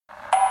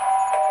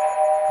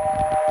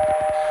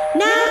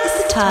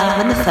time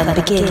when the fun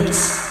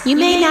begins. You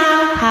may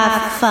now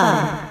have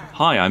fun.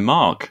 Hi, I'm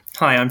Mark.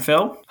 Hi, I'm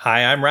Phil.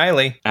 Hi, I'm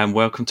Riley. And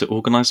welcome to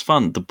Organised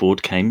Fun, the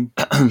board game.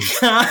 Hang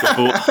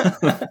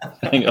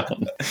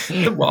on.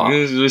 The what?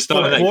 We're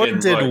starting that again.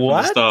 Did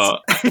what?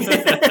 Start.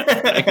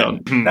 Hang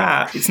on.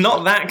 It's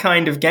not that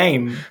kind of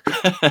game.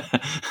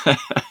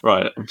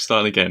 Right, I'm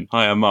starting again.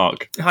 Hi, I'm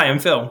Mark. Hi, I'm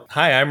Phil.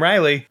 Hi, I'm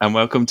Riley. And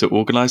welcome to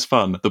Organised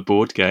Fun, the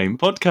board game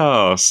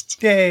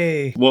podcast.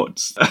 Yay. What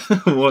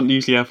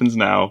usually happens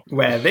now?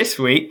 Where this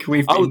week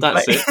we've been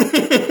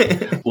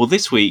it. Well,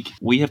 this week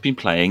we have been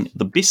playing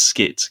the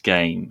Biscuit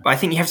game. I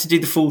think you have to do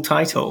the full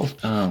title.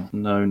 Oh,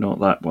 no, not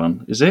that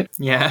one. Is it?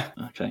 Yeah.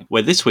 Okay.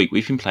 Well, this week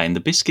we've been playing the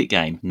Biscuit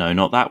game. No,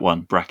 not that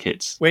one.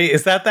 Brackets. Wait,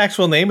 is that the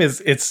actual name?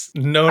 It's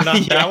no,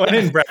 not that one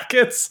in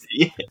brackets?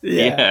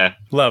 Yeah.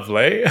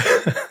 Lovely.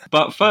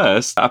 But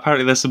first,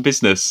 apparently there's some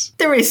business.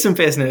 There is some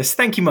business.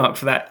 Thank you, Mark,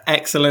 for that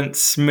excellent,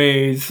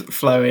 smooth,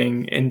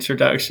 flowing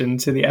introduction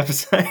to the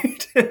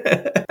episode.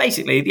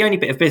 Basically, the only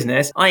bit of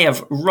business, I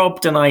have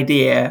robbed an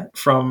idea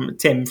from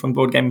Tim from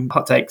Board Game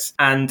Hot Takes,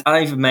 and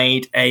I've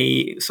made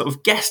a sort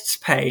of guests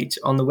page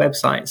on the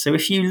website. So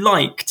if you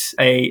liked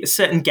a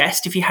certain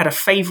guest, if you had a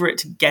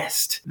favourite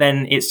guest,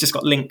 then it's just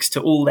got links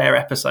to all their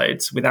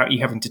episodes without you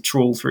having to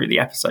trawl through the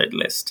episode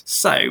list.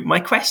 So my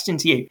question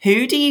to you,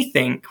 who do you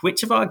think,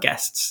 which of our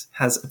guests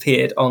has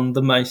appeared on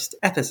the most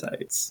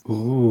episodes?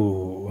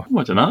 Ooh.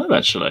 I don't know,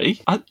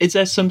 actually. Is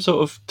there some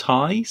sort of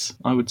ties,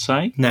 I would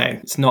say? No,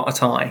 it's not a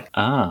tie.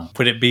 Ah.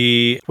 Would it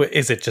be,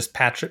 is it just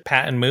Pat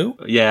and Moo?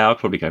 Yeah, I'd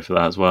probably go for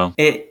that as well.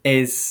 It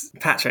is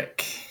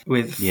Patrick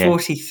with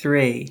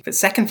 43. But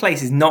second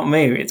place is not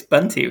Moo, it's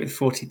Bunty with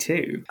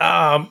 42.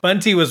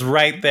 Bunty was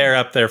right there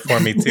up there for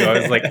me too. I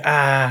was like,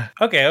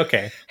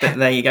 okay. But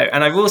there you go.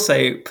 And I've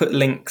also put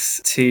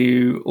links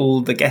to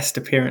all the guest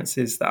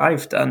appearances that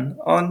I've done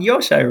on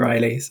your show,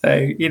 Riley. So,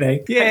 hopefully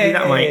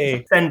that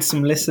might send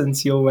some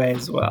listens your way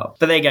as well.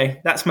 But there you go.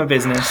 That's my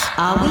business.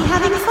 Are we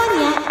having fun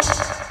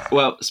yet?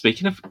 Well,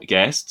 speaking of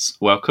guests,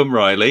 welcome,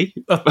 Riley.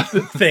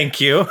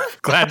 Thank you.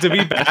 Glad to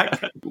be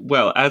back.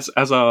 Well, as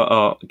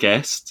our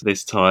guest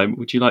this time,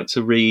 would you like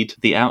to read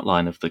the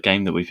outline of the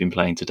game that we've been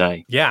playing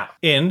today? Yeah,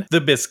 in the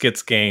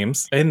Biscuits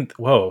games.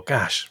 Whoa,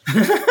 gosh.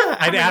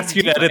 I'd ask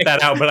you to edit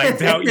that out, but I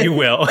doubt you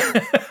will.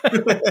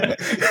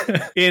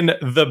 In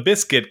the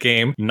Biscuit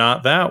game,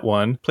 not that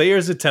one,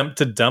 players attempt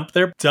to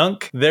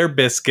dunk their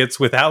biscuits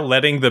without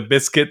letting the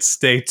biscuits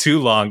stay too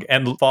long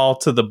and fall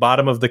to the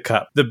bottom of the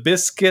cup. The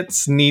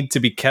biscuits need to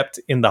be kept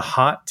in the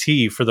hot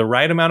tea for the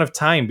right amount of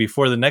time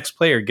before the next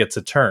player gets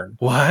a turn.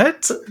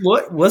 What?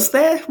 What was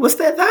there? Was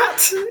there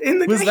that in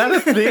the game? Was that a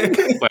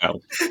thing?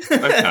 Well,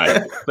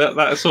 okay.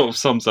 That sort of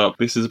sums up.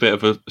 This is a bit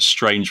of a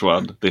strange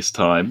one this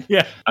time.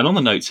 Yeah. And on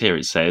the notes here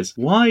it says,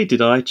 why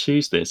did I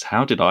choose this?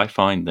 How did I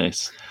find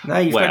this? No,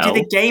 you've got to do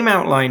the game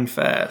outline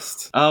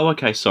first. Oh,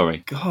 okay,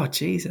 sorry. God,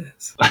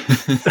 Jesus.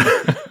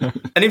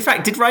 And in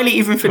fact, did Riley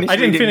even finish? I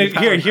didn't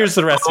finish. Here's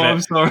the rest of it.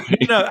 I'm sorry.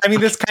 No, I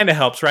mean, this kind of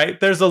helps, right?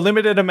 There's a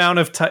limited amount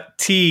of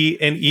tea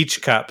in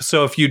each cup.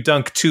 So if you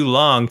dunk too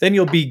long, then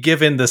you'll be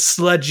given the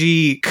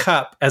sludgy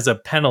cup as a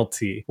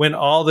penalty. When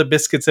all the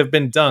biscuits have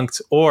been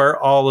dunked or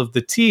all of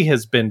the tea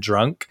has been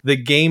drunk, the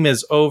game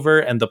is over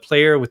and the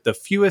player with the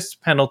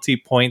fewest penalty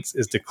points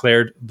is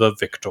declared the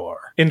victor.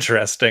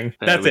 Interesting.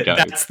 That's it. Go.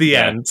 That's the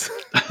end.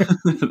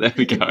 There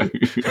we go.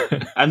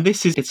 And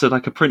it's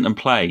like a print and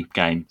play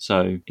game.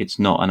 So it's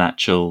not an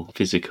actual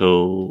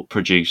physical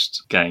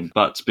produced game.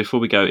 But before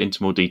we go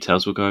into more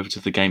details, we'll go over to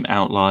the game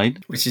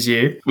outline. Which is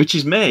you. Which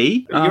is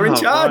me. You're in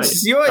charge.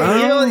 Right. You're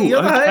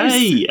the host.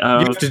 You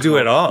have to do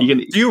it all.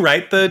 Do you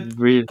write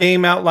the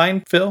game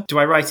outline, Phil? Do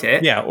I write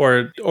it? Yeah,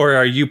 or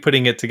are you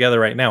putting it together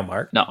right now,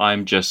 Mark? No,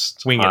 I'm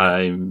just winging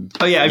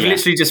it. I've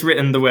literally just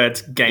written the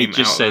word game It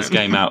just says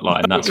game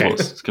outline. That's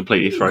what's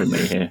completely thrown me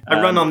here.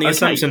 I run on the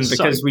assumption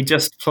because we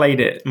just played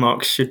it.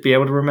 Mark should be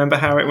able to remember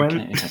how it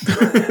went.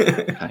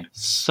 Okay.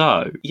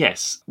 So,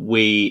 yes,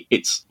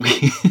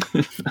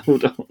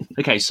 hold on.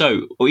 Okay,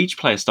 so each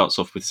player starts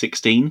off with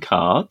 16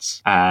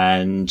 cards,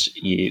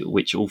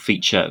 which all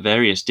feature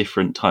various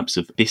different types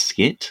of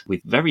biscuit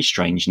with very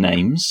strange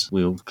names.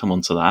 We'll come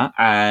on to that.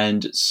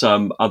 And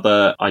some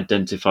other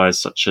identifiers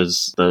such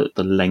as the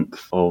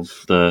length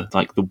of the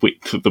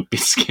width of the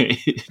biscuit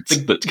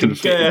that can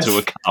fit into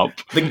a cup.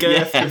 The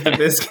girth of the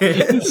biscuit.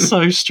 It's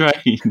so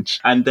strange.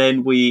 And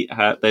then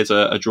there's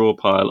a draw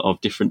pile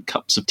of different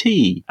cups of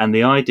tea. And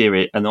the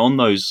idea, and on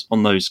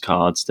those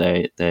cards,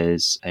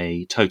 there's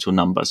a total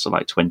number, so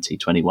like 20,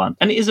 21.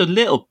 And it is a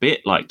little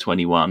bit like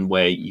 21,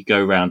 where you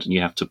go around and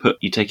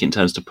you take it in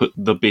turns to put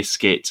the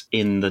biscuit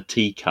in the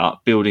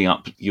teacup, building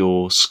up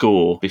your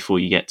score before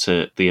you get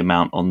to the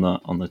amount on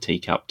the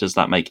teacup. Does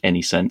that make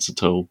any sense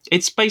at all?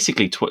 It's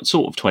basically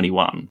sort of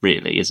 21,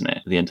 really, isn't it,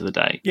 at the end of the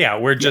day? Yeah,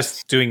 we're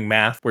just doing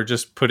math. We're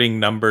just putting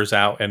numbers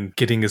out and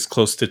getting as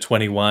close to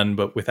 21,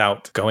 but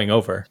without going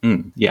over.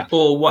 Yeah.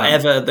 Or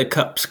whatever the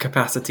cup's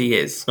capacity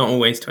is. Not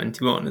always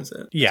 21, is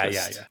it? Yeah.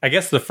 I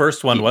guess the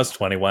first one was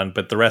 21,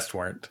 but the rest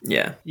weren't.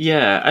 Yeah.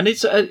 Yeah, and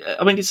it's,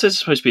 I mean, it says it's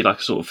supposed to be like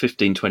a sort of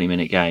 15,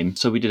 20-minute game.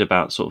 So we did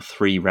about sort of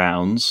 3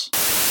 rounds.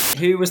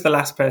 Who was the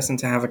last person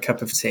to have a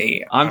cup of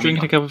tea? I'm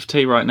drinking a cup of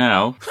tea right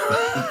now.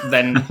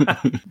 Then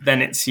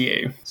it's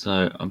you.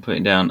 So I'm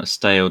putting down a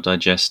stale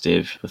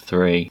digestive for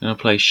 3. And I'll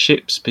play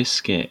Ship's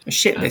Biscuit. A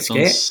ship That's on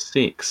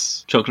biscuit?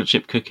 6. Chocolate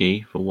chip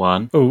cookie for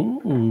 1.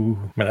 Ooh.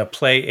 I'm going to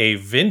play a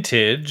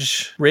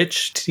vintage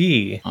rich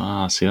tea.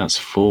 Ah, see, that's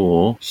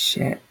 4.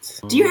 Shit.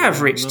 Do you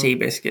have rich tea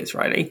biscuits,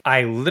 Riley?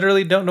 I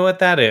literally don't know what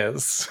that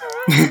is.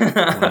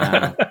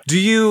 Wow. Do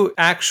you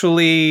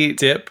actually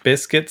dip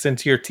biscuits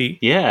into your tea?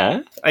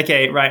 Yeah.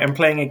 Okay, right. I'm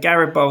playing a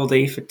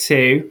Garibaldi for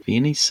 2.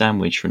 Beanie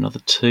sandwich for another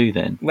 2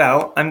 then.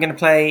 Well, I'm going to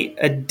play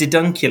a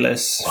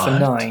Didunculus for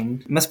What?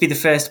 9. Must be the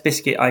first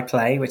biscuit I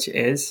play, which it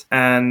is.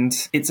 And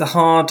it's a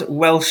hard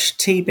Welsh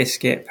tea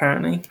biscuit,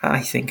 apparently. I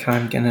think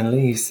I'm going to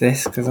lose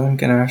this because I'm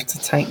going to have to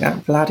take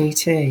that bloody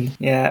tea.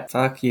 Yeah,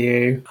 fuck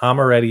you.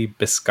 Amaretti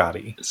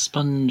biscotti.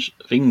 Sponge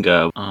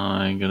finger.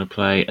 I'm going to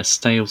play a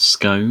stale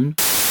scone.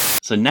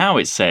 So now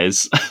it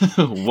says,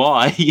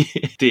 why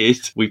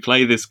did we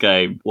play this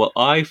game? Well,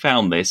 I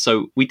found this.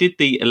 So we did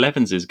the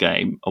 11s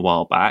game a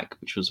while back,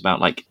 which was about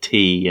like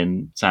tea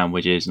and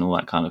sandwiches and all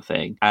that kind of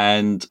thing.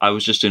 And I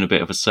was just doing a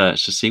bit of a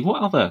search to see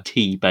what other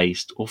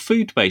tea-based or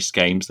food-based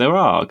games there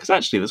are. Because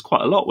actually there's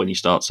quite a lot when you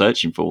start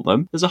searching for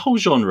them. There's a whole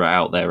genre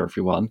out there,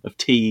 everyone, of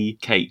tea,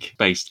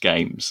 cake-based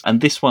games. And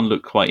this one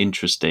looked quite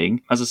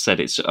interesting. As I said,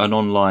 it's an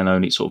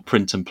online-only sort of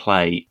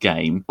print-and-play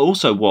game.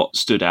 Also, what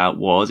stood out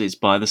was it's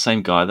by the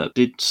same guy that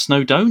did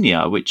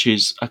Snowdonia, which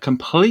is a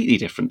completely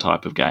different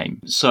type of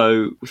game.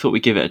 So we thought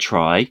we'd give it a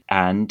try,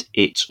 and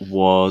it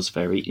was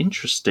very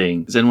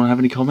interesting. Does anyone have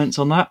any comments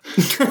on that?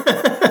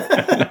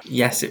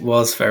 Yes, it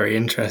was very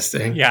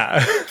interesting.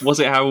 Yeah. Was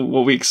it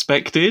what we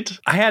expected?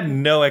 I had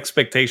no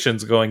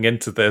expectations going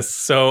into this,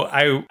 so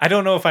I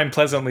don't know if I'm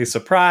pleasantly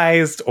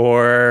surprised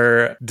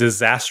or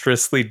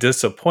disastrously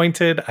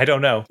disappointed. I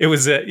don't know. It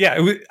was,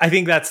 I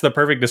think that's the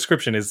perfect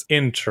description, is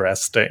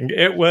interesting.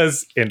 It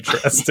was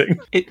interesting.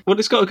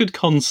 It's got a good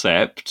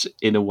concept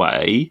in a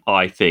way,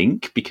 I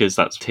think, because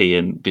that's tea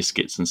and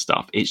biscuits and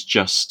stuff. It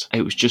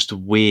was just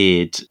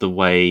weird the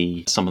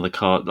way some of the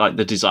cards, like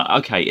the design.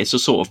 Okay, it's a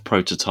sort of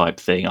prototype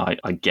thing,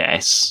 I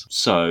guess.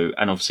 So,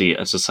 and obviously,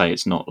 as I say,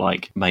 it's not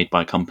like made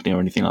by a company or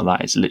anything like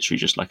that. It's literally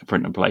just like a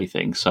print and play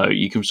thing. So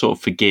you can sort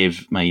of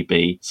forgive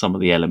maybe some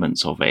of the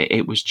elements of it.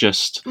 It was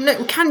just...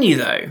 No, can you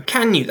though?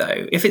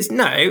 If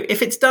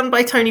it's done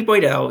by Tony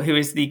Boydell, who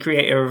is the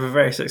creator of a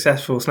very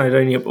successful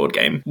Snowdonia board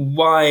game,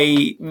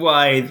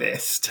 why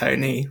this,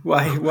 Tony?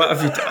 Why? What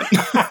have you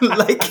done?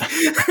 Like,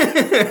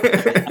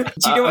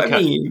 do you know what I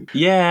mean?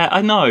 Yeah,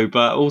 I know,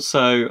 but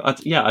also,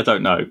 I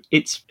don't know.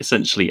 It's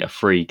essentially a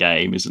free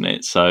game, isn't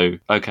it? So,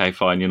 okay,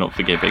 fine, you're not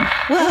forgiving.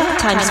 Work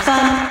times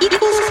fun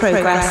equals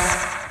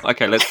progress.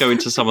 Okay, let's go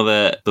into some of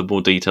the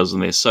more details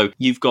on this. So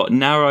you've got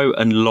narrow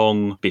and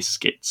long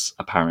biscuits,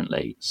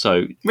 apparently.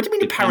 So what do you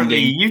mean apparently?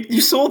 You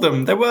saw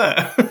them. There were.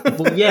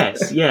 Well,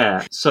 yes,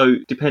 yeah. So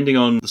depending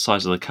on the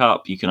size of the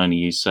cup, you can only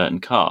use certain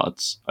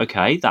cards.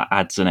 Okay, that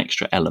adds an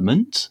extra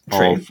element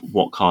of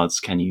what cards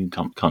can't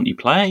you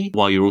play,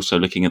 while you're also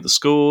looking at the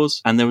scores.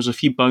 And there was a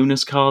few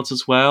bonus cards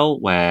as well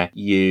where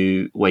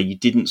you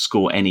didn't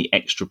score any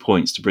extra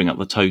points to bring up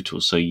the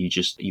total. So you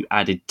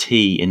added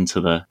tea into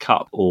the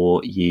cup,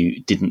 or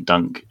you didn't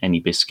dunk any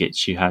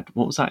biscuits. You had,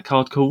 what was that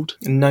card called?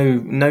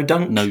 No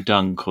dunk. No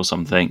dunk or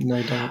something.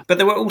 No dunk. But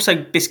there were also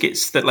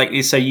biscuits that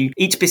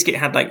each biscuit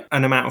had like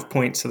an amount of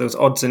points, so there was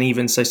odds and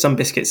evens. So some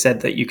biscuits said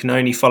that you can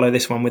only follow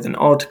this one with an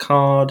odd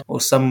card, or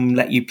some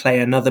let you play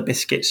another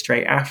biscuit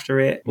straight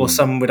after it, or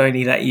some would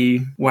only let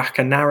you whack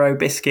a narrow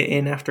biscuit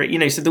in after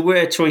it. So there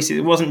were choices.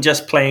 It wasn't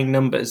just playing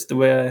numbers. There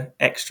were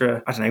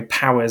extra,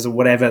 powers or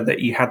whatever that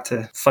you had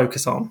to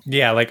focus on.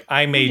 Yeah, like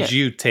I made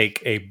you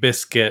take a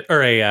biscuit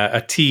or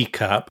a tea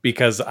cup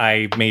because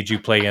I made you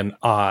play an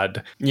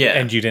odd,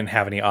 and you didn't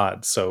have any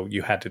odds, so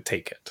you had to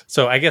take it.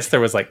 So I guess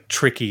there was like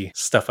tricky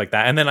stuff like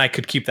that, and then I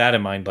could keep that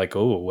in mind, like,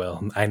 oh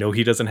well, I know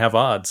he doesn't have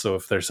odds, so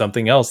if there's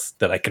something else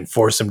that I can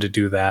force him to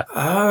do that.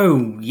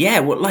 Oh yeah,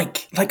 well,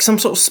 like some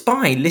sort of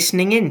spy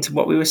listening in to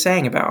what we were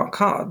saying about our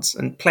cards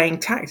and playing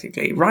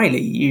tactically.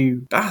 Riley,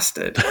 you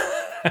bastard.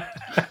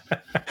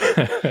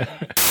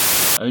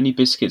 Only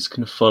biscuits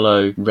can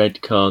follow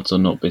red cards or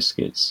not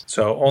biscuits.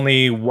 So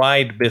only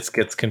wide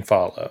biscuits can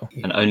follow.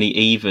 And only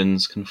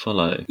evens can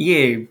follow.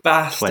 You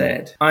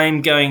bastard.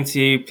 I'm going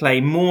to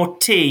play more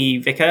tea,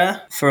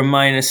 Vicar, for a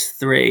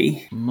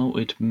 -3.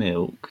 Malted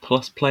milk.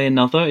 Plus play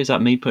another. Is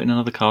that me putting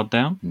another card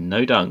down?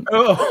 No dunk.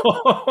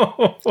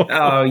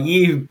 Oh,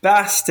 you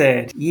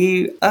bastard.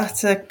 You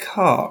utter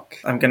cock.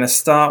 I'm going to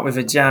start with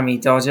a jammy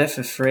dodger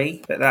for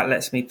 3, but that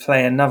lets me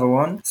play another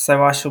one.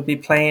 So I shall be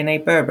playing a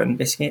bourbon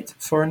biscuit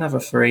for another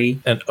 3.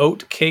 An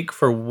oat cake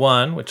for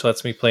 1, which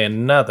lets me play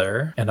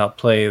another. And I'll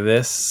play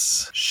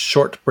this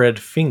shortbread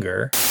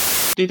finger.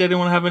 Did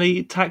anyone have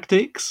any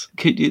tactics?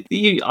 Could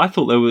you? I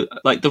thought there were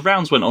like the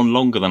rounds went on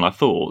longer than I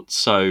thought,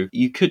 so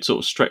you could sort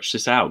of stretch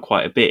this out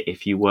quite a bit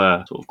if you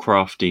were sort of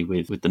crafty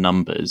with the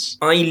numbers.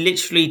 I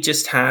literally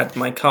just had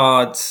my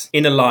cards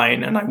in a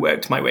line and I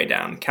worked my way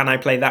down. Can I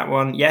play that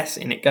one? Yes,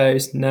 in it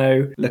goes.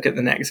 No. Look at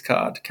the next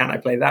card. Can I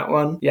play that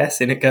one?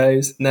 Yes, in it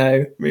goes.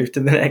 No. Move to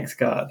the next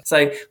card.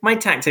 So my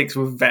tactics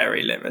were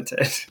very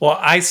limited. Well,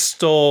 I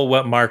stole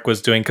what Mark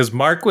was doing because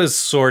Mark was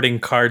sorting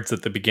cards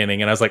at the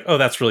beginning and I was like, oh,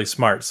 that's really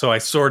smart. So I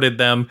sorted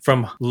them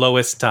from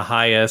lowest to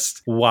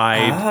highest,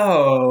 wide,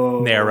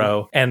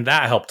 narrow, and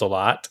that helped a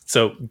lot.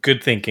 So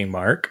good thinking,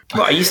 Mark.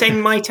 What, are you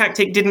saying my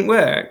tactic didn't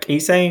work? Are you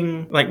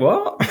saying, like,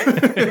 what?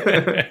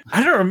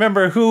 I don't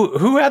remember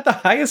who had the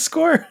highest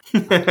score.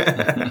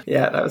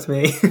 Yeah, that was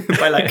me.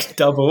 By like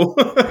double.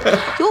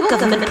 Your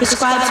government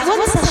prescribes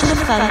one session of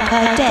fun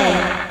per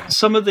day.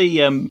 Some of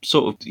the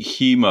sort of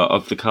humour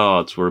of the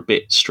cards were a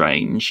bit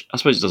strange. I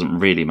suppose it doesn't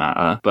really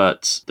matter,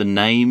 but the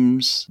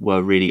names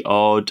were really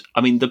odd.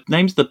 I mean, the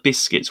names of the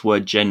biscuits were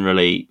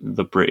generally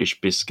the British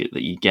biscuit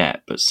that you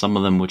get, but some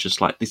of them were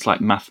just like this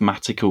like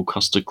mathematical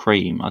custard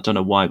cream. I don't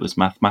know why it was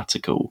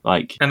mathematical.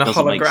 Like, and a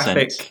doesn't make sense.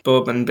 holographic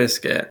bourbon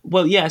biscuit.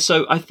 Well, yeah,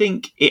 so I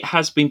think it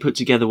has been put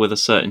together with a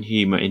certain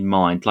humour in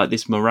mind. Like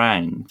this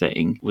meringue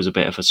thing was a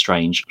bit of a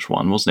strange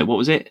one, wasn't it? What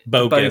was it?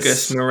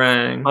 Bogus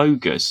meringue.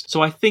 Bogus.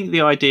 So I think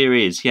the idea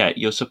is, yeah,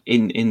 you're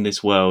in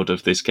this world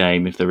of this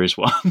game, if there is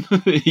one,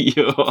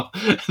 you're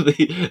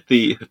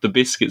the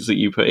biscuits that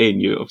you put in,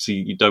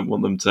 you don't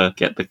want them to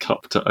get the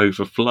cup to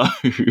overflow.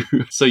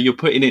 So you're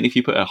putting in, if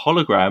you put a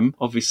hologram,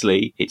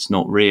 obviously it's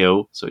not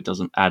real, so it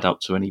doesn't add up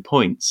to any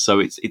points. So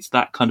it's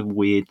that kind of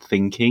weird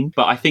thinking.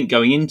 But I think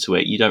going into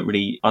it, you don't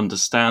really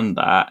understand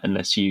that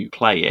unless you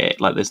play it.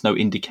 Like there's no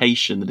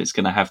indication that it's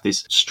going to have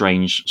this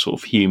strange sort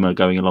of humour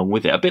going along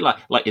with it. A bit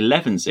like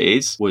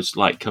 11's was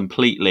like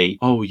completely,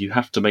 oh, you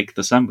have to make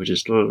the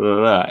sandwiches, blah, blah,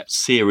 blah.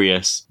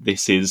 Serious,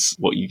 this is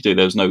what you do.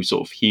 There was no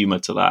sort of humour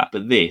to that.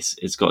 But this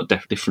has got a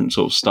different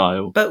sort of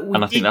style.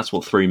 And I think that's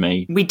what threw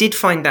me. We did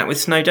find that with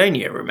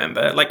Snowdonia,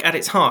 remember? Like at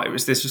its heart, it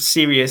was this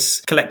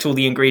serious, collect all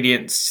the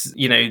ingredients,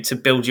 to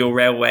build your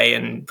railway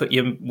and put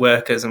your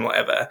workers and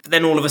whatever. But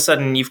then all of a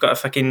sudden you've got a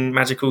fucking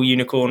magical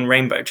unicorn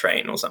rainbow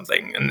train or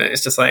something. And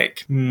it's just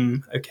like,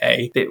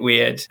 okay, bit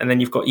weird. And then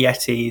you've got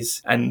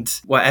Yetis and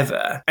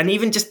whatever. And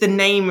even just the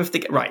name of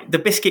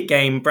the biscuit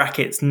game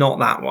brackets, not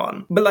that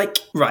one. But like,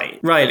 right,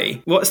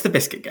 Riley, what's the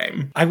biscuit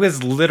game? I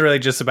was literally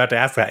just about to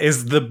ask that.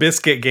 Is the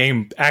biscuit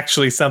game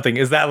actually something?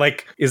 Is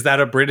that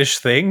a British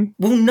thing?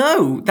 Well,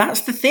 no,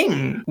 that's the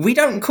thing. We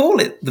don't call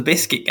it the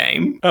biscuit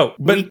game. Oh,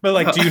 but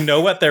do you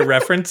know what they're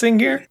referencing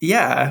here?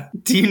 Yeah.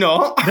 Do you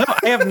not? No,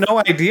 I have no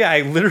idea.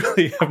 I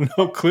literally have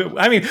no clue.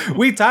 I mean,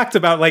 we talked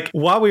about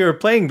while we were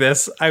playing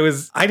this, I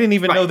didn't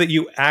even know that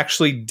you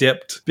actually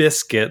dipped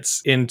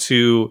biscuits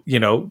into,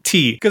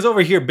 tea. Because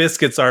over here,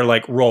 biscuits are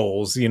like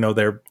rolls,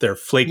 they're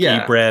flaky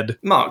bread.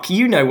 Mark,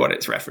 you know what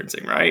it's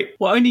referencing, right?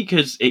 Well, only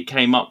because it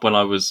came up when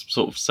I was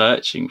sort of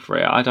searching for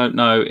it. I don't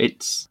know.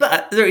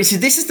 But this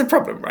is the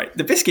problem, right?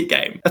 The biscuit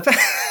game.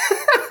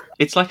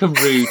 It's like a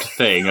rude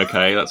thing,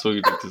 okay? That's all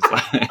you need to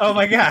say. Oh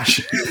my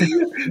gosh.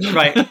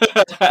 Right.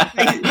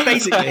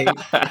 Basically,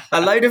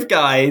 a load of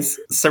guys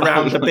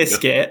surround a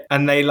biscuit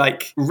and they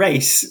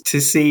race to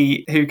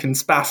see who can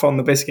spaff on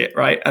the biscuit,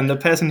 right? And the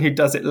person who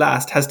does it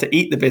last has to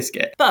eat the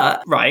biscuit.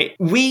 But, right,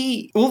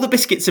 all the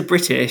biscuits are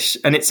British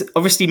and it's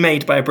obviously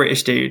made by a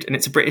British dude and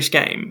it's a British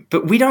game.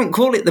 But we don't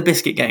call it the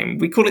biscuit game.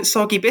 We call it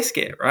Soggy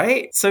Biscuit,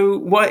 right? So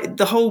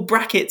the whole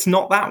bracket's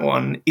not that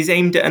one is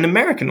aimed at an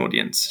American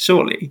audience,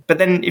 surely. But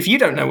then if you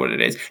don't know what it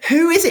is,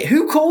 who is it?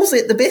 Who calls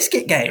it the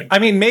biscuit game? I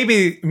mean,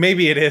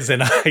 maybe it is,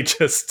 and I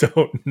just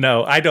don't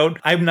know.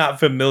 I'm not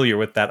familiar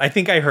with that. I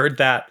think I heard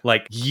that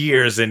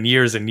years and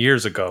years and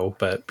years ago,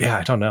 but yeah,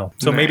 I don't know.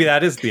 So maybe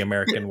that is the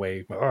American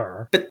way.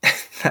 But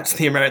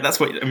that's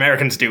what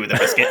Americans do with a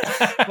biscuit.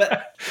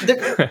 But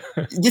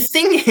the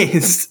thing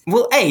is,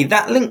 well,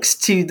 that links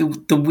to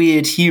the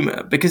weird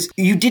humor because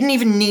you didn't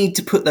even need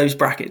to put those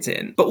brackets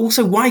in. But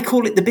also, why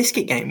call it the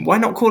biscuit game? Why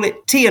not call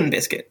it tea and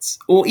biscuits?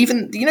 Or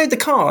even, the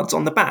cards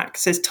on the back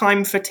says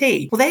time for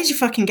tea. Well, there's your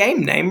fucking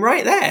game name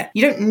right there.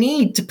 You don't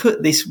need to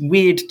put this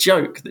weird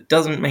joke that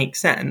doesn't make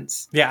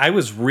sense. Yeah, I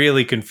was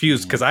really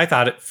confused because I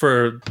thought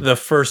for the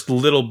first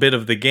little bit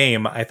of the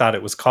game, I thought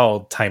it was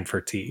called Time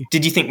for Tea.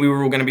 Did you think we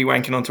were all going to be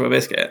wanking onto a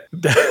biscuit?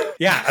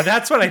 Yeah,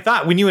 that's what I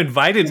thought. When you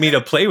invited me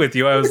to play with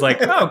you, I was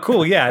like, oh,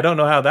 cool. Yeah, I don't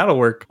know how that'll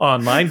work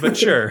online, but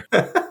sure.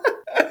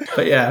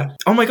 But yeah.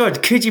 Oh my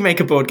God, could you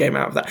make a board game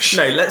out of that?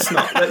 No, let's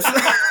not.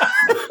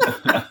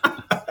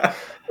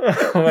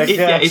 Oh my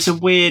gosh. It's a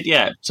weird,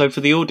 So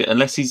for the audience,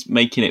 unless he's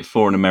making it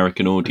for an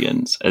American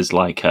audience as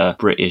like a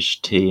British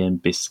tea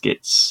and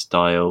biscuits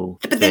style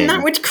But then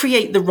that would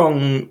create the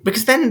wrong,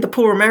 because then the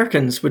poor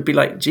Americans would be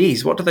like,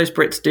 geez, what do those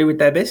Brits do with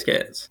their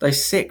biscuits?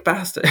 Those sick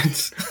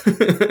bastards.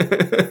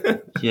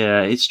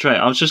 Yeah, it's strange.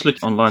 I was just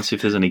looking online to see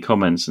if there's any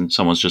comments, and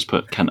someone's just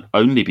put, can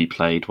only be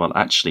played while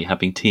actually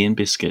having tea and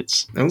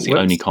biscuits. That's the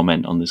only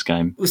comment on this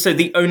game. So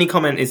the only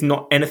comment is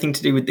not anything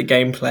to do with the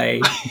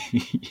gameplay.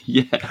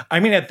 Yeah. I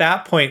mean, at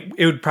that point,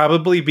 it would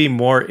probably be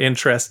more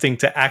interesting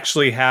to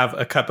actually have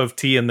a cup of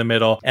tea in the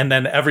middle, and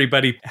then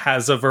everybody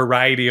has a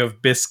variety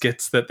of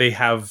biscuits that they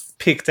have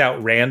picked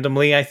out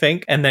randomly, I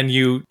think, and then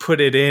you put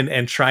it in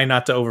and try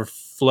not to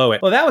overflow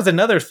it. Well, that was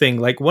another thing.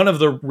 Like, one of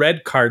the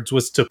red cards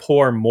was to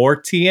pour more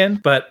tea in,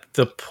 but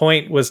the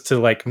point was to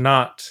like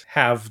not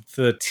have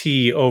the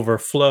tea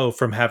overflow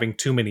from having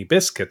too many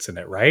biscuits in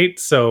it, right?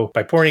 So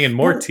by pouring in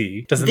more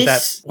tea, how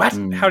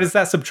does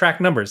that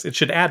subtract numbers? It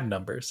should add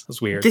numbers.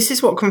 That's weird. This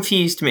is what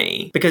confused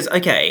me, because I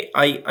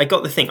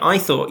got the thing. I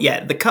thought,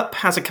 the cup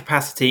has a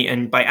capacity,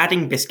 and by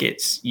adding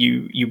biscuits,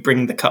 you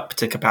bring the cup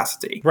to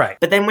capacity. Right.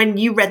 But then when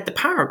you read the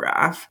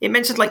paragraph, it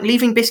mentioned like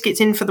leaving biscuits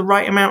in for the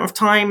right amount of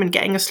time and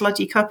getting a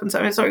sludgy cup and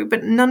so on. So,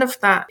 but none of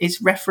that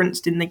is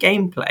referenced in the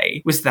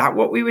gameplay. Was that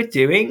what we were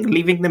doing?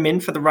 Leaving them in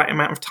for the right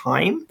amount of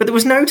time? But there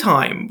was no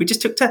time. We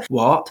just took to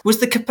what?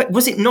 Was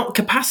it not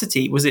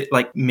capacity? Was it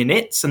like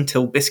minutes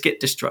until biscuit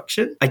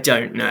destruction? I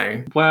don't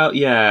know. Well,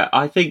 yeah,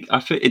 I feel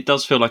it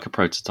does feel like a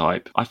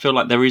prototype. I feel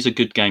like there is a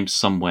good game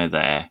somewhere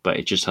there, but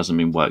it just hasn't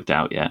been worked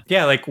out yet.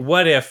 Yeah, like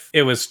what if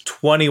it was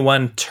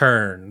 21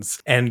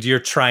 turns and you're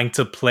trying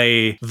to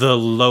play the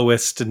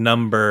lowest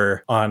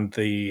number on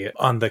the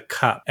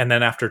cup, and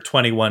then after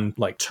 21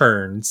 like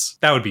turns,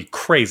 that would be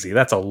crazy.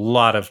 That's a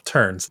lot of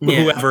turns.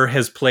 Yeah. Whoever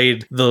has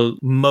played the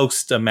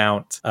most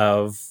amount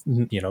of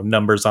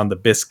numbers on the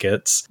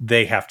biscuits,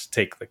 they have to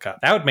take the cup.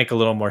 That would make a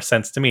little more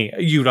sense to me.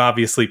 You'd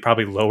obviously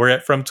probably lower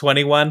it from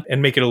 21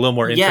 and make it a little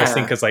more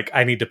interesting, because like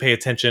I need to pay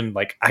attention.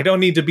 Like, I don't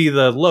need to be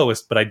the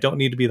lowest, but I don't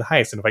need to be the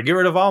highest. And if I get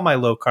rid of all my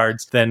low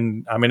cards,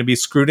 then I'm going to be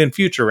screwed in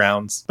future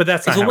rounds. But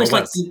that's not how it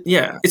was.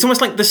 It's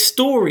almost like the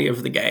story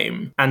of the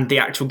game and the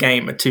actual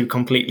game are two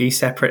completely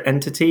separate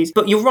entities.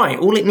 But you're right.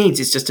 All it needs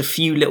is just a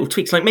few little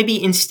tweaks. Like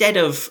maybe instead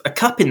of a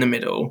cup in the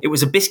middle, it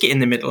was a biscuit in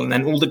the middle, and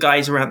then all the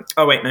guys around.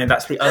 Oh wait, no,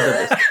 that's the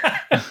other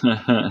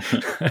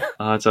biscuit.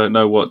 I don't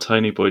know what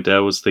Tony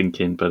Boydell was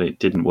thinking, but it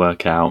didn't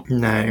work out.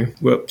 No,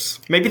 whoops.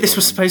 Maybe this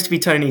was supposed to be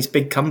Tony's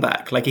big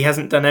comeback. Like, he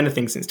hasn't done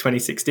anything since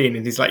 2016,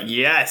 and he's like,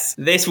 yes,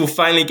 this will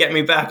finally get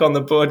me back on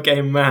the board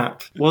game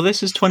map. Well,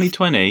 this is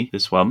 2020,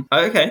 this one.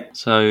 Oh, okay.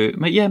 So,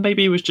 yeah,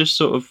 maybe he was just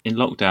sort of in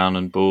lockdown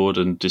and bored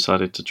and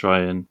decided to try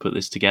and put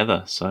this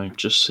together. So, I'm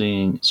just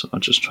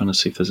trying to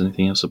see if there's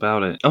anything else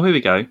about it. Oh, here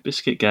we go.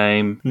 Biscuit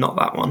game. Not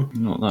that one.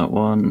 Not that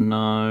one,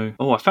 no.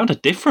 Oh, I found a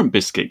different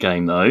biscuit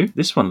game, though.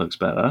 This one looks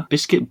better.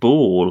 Biscuit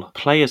ball.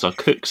 Players are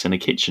cooks in a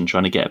kitchen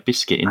trying to get a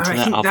biscuit into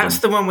their oven. That's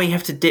the one where you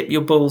have to dip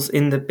your balls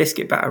in the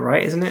biscuit batter,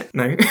 right? Isn't it?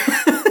 No.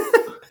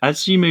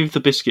 As you move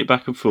the biscuit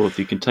back and forth,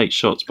 you can take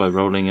shots by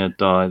rolling a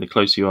die. The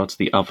closer you are to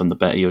the oven, the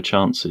better your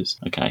chances.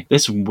 Okay.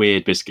 There's some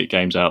weird biscuit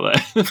games out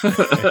there.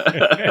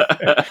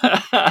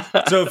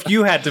 So if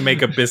you had to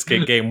make a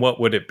biscuit game, what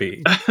would it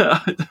be?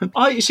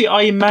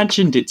 I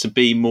imagined it to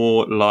be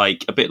more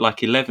like, a bit like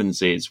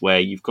 11's is, where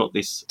you've got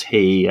this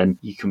tea and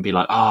you can be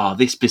like,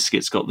 this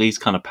biscuit's got these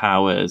kind of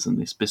powers and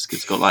this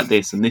biscuit's got like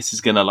this and this is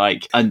going to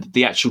like, and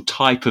the actual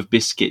type of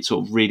biscuit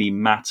sort of really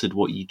mattered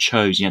what you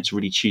chose. You had to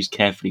really choose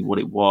carefully what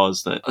it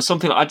was.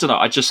 Something like, I don't know,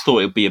 I just thought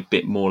it would be a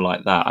bit more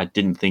like that. I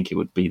didn't think it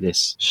would be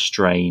this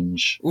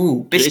strange.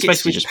 Ooh,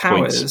 biscuits with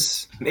powers.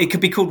 Points. It could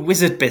be called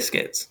wizard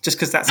biscuits, just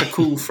because that's a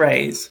cool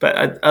phrase.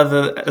 But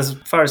as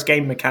far as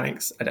game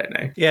mechanics, I don't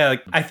know. Yeah,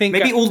 I think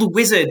maybe all the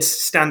wizards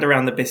stand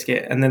around the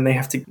biscuit and then they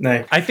have to.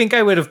 No, I think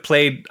I would have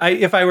played.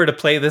 If I were to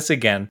play this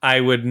again,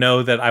 I would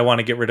know that I want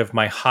to get rid of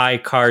my high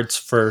cards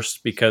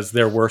first because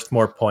they're worth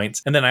more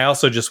points, and then I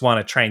also just want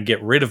to try and get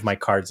rid of my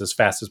cards as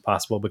fast as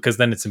possible, because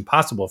then it's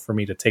impossible for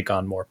me to take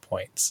on more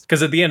points.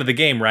 Because at the end of the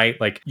game, right,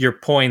 like your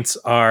points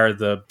are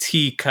the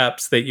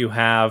teacups that you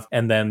have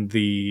and then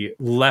the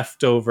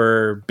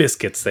leftover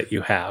biscuits that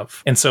you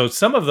have. And so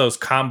some of those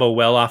combo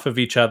well off of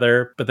each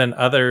other, but then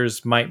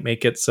others might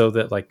make it so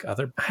that like I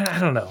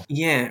don't know.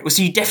 Yeah. Well,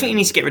 so you definitely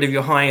need to get rid of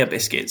your higher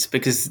biscuits,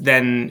 because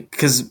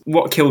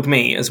what killed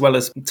me, as well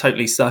as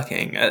totally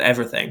sucking at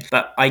everything,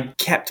 but I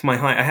kept my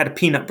high. I had a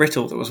peanut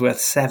brittle that was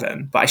worth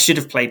 7, but I should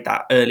have played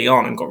that early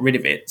on and got rid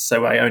of it.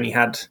 So I only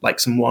had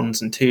like some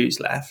 1s and 2s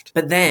left.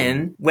 But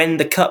then when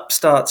the cup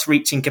starts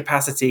reaching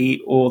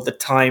capacity, or the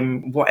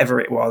time, whatever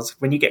it was,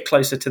 when you get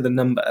closer to the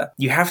number,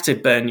 you have to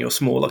burn your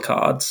smaller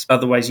cards.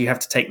 Otherwise, you have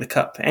to take the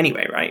cup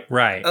anyway, right?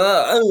 Right.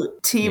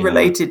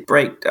 Tea-related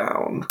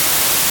breakdown.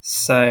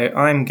 So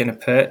I'm going to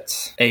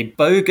put a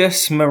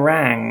bogus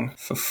meringue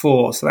for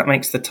 4. So that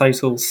makes the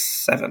total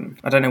 7.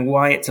 I don't know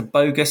why it's a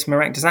bogus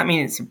meringue. Does that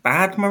mean it's a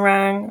bad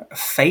meringue? A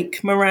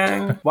fake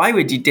meringue? Why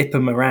would you dip a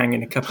meringue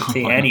in a cup of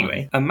tea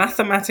anyway? A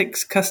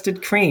mathematics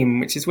custard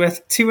cream, which is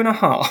worth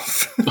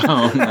 2.5.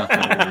 Oh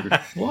no.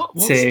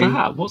 What's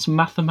that? What's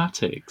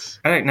mathematics?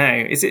 I don't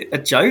know. Is it a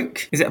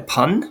joke? Is it a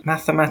pun?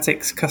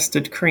 Mathematics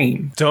custard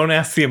cream. Don't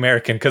ask the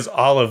American, because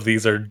all of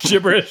these are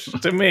gibberish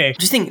to me.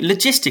 Just think,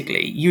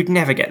 logistically, you'd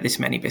never get get this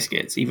many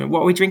biscuits? Even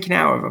what are we drinking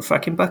out of a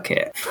fucking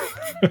bucket?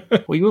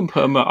 Well, you wouldn't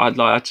put them.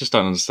 I just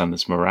don't understand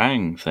this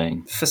meringue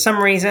thing. For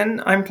some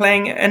reason, I'm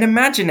playing an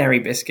imaginary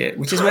biscuit,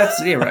 which is worth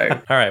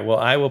 0. All right, well,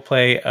 I will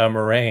play a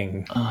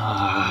meringue.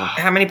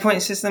 How many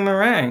points is the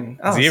meringue?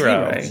 Oh,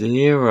 0.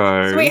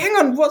 0. So wait, hang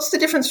on. What's the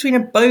difference between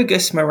a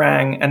bogus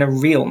meringue and a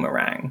real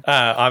meringue?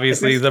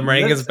 Obviously, the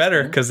meringue is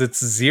better because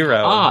it's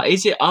 0.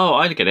 Is it? Oh,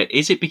 I get it.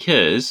 Is it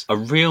because a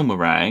real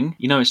meringue,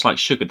 it's like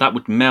sugar, that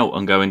would melt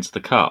and go into the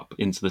cup,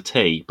 into the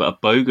tea, but a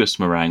bogus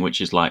meringue,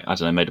 which is like, I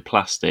don't know, made of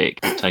plastic,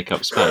 would take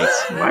up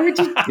space. Why would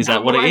you? Is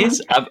that what it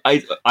is?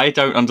 I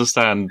don't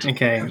understand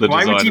the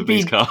design of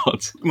these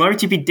cards. Why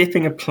would you be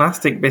dipping a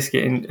plastic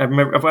biscuit in?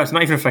 Well, it's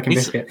not even a fucking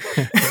biscuit.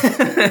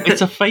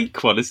 It's a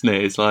fake one, isn't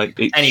it? It's like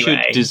it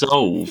should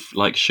dissolve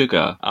like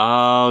sugar.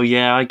 Oh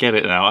yeah, I get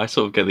it now. I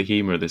sort of get the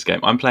humour of this game.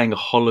 I'm playing a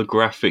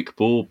holographic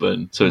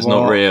bourbon, so it's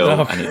not real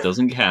and it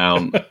doesn't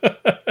count.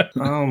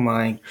 Oh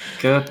my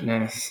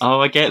goodness. Oh,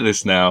 I get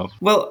this now.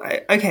 Well,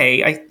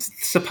 okay, I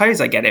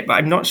suppose I get it, but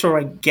I'm not sure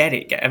I get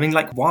it. I mean,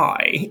 like,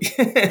 why?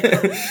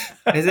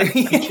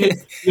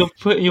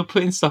 You're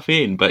putting stuff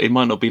in, but it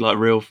might not be like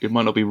real. It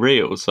might not be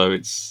real. So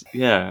it's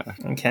okay.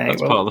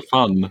 That's part of the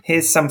fun.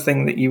 Here's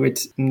something that you would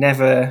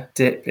never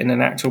dip in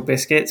an actual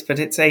biscuit, but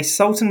it's a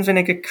salt and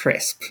vinegar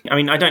crisp. I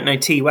mean, I don't know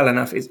tea well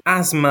enough. Is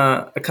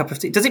asthma a cup of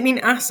tea? Does it mean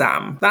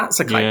Assam? That's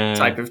a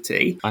type of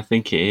tea. I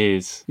think it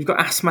is. You've got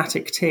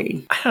asthmatic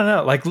tea. I don't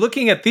know. Like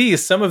looking at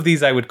these, some of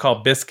these I would call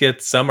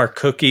biscuits. Some are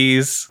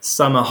cookies.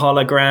 Some are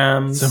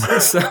holograms.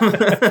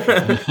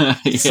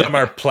 Some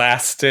are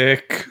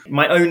plastic.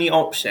 My only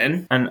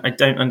option, and I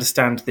don't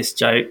understand this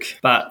joke,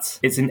 but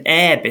it's an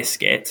air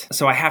biscuit.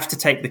 So I have to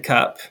take the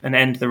cup and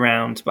end the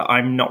round, but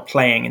I'm not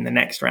playing in the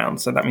next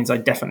round. So that means I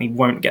definitely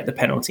won't get the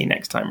penalty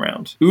next time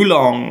round.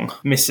 Oolong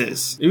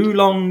misses.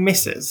 Oolong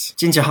misses.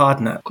 Ginger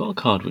Hardnut. I've got a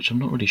card which I'm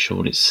not really sure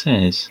what it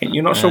says.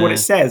 You're not sure what it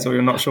says, or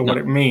you're not sure what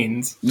it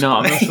means? No,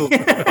 I'm not sure.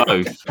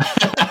 Both.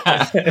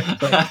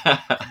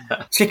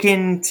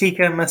 Chicken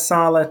tikka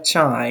masala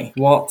chai.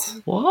 What?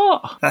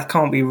 That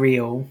can't be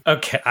real.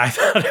 Okay, I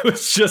thought it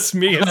was just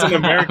me as an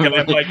American.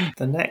 I'm like,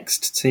 the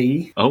next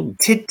tea. Oh.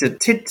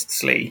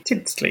 Tidsley.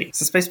 It's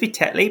supposed to be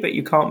Tetley, but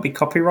you can't be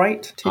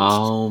copyright.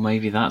 Oh,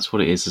 maybe that's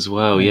what it is as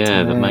well.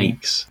 Yeah, the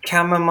makes.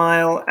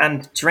 Chamomile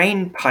and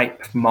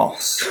drainpipe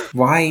moss.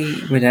 Why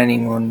would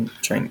anyone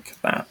drink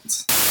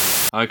that?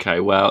 Okay,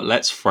 well,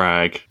 let's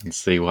frag and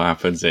see what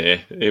happens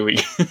here. Here we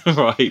go.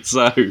 Right,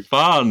 so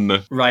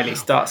fun. Riley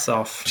starts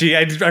off. Gee,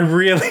 I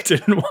really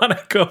didn't want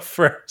to go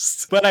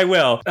first, but I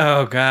will.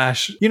 Oh,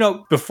 gosh.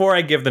 Before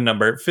I give the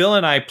number, Phil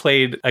and I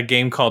played a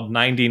game called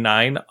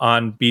 99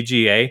 on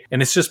BGA,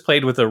 and it's just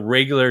played with a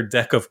regular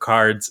deck of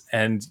cards,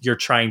 and you're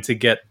trying to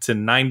get to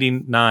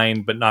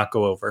 99 but not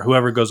go over.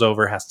 Whoever goes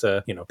over has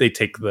to, they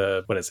take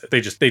the, what is it? They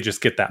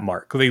just get that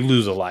mark. They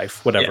lose a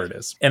life, whatever it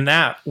is. And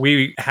that,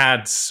 we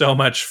had so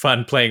much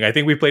fun playing. I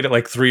think we played it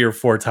like 3 or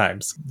 4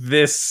 times.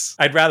 This,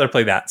 I'd rather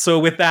play that. So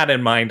with that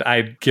in mind,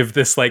 I'd give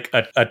this like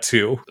a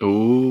 2.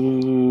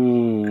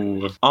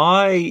 Ooh.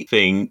 I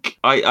think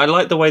I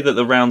like the way that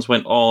the rounds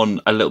went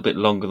on a little bit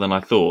longer than I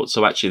thought.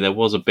 So actually there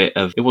was a bit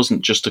of, it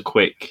wasn't just a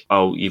quick,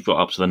 you've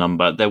got up to the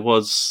number. There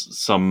was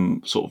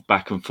some sort of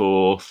back and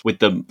forth with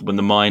the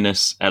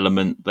minus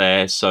element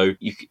there. So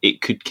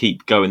it could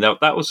keep going. I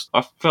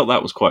felt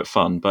that was quite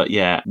fun, but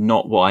yeah,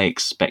 not what I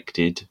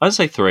expected. I'd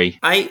say 3.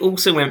 I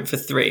also went for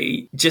 3,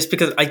 just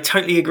because I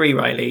totally agree,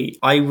 Riley.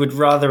 I would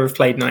rather have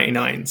played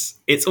 99s.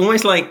 It's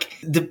almost like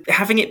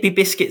having it be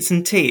biscuits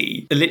and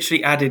tea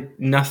literally added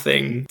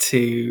nothing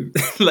to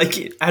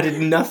it added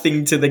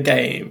nothing to the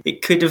game.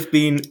 It could have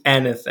been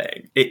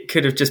anything. It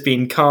could have just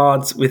been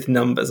cards with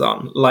numbers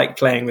on, like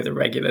playing with a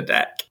regular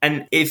deck.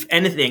 And if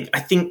anything, I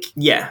think,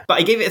 but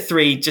I gave it a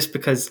 3 just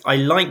because I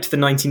liked the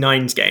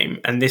 99s game,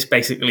 and this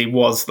basically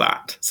was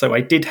that. So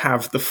I did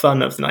have the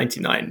fun of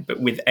 99, but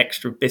with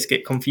extra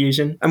biscuit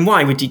confusion. And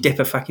why would you dip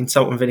a fucking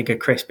salt and vinegar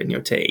crisp in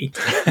your tea?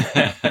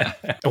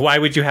 Why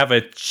would you have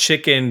a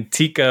chicken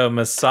tikka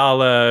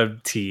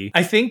masala tea?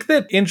 I think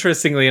that,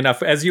 interestingly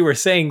enough, as you were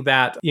saying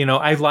that,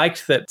 I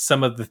liked that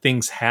some of the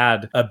things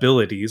had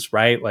abilities,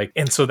 right?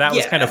 And so that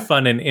was kind of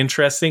fun and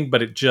interesting,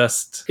 but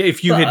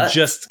if you had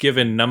just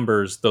given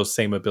numbers those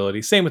same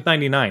abilities, same with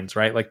 99s,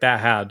 right? Like that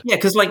had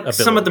because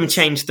some of them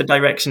changed the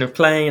direction of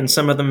play and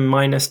some of them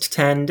minus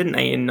 10, didn't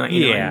they, in 99s?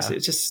 Yeah.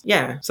 It's just,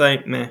 so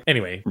meh.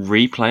 Anyway.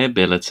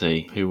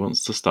 Replayability. Who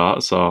wants to start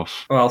us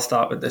off? Well, I'll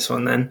start with this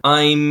one then.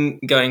 I'm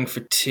going for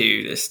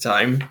 2 this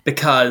time,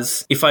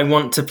 because if I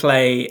want to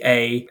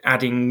play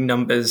adding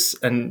numbers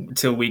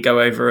until we go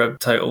over a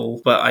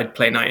total, but I'd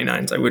play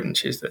 99s, I wouldn't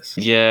choose this.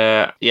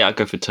 Yeah, I'd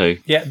go for 2.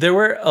 Yeah, there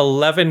were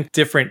 11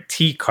 different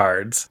T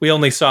cards. We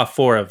only saw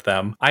 4 of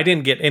them. I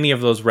didn't get any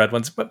of those red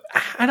ones, but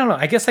I don't know.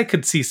 I guess I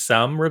could see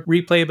some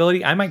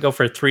replayability. I might go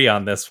for 3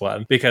 on this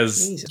one,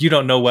 because you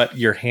don't know what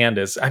your hand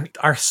is. I mean,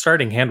 our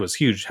starting hand was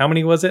huge. How many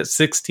many was it?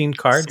 16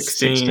 cards?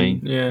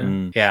 16.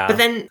 Yeah. Yeah. But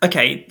then,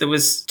 okay, there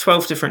was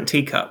 12 different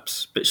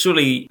teacups, but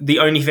surely the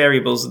only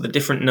variables are the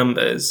different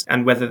numbers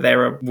and whether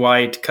they're a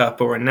wide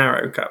cup or a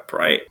narrow cup,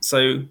 right?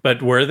 So,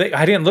 But were they?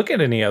 I didn't look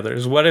at any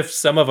others. What if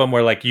some of them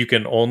were like, you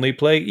can only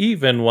play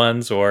even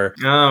ones, or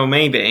oh,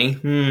 maybe.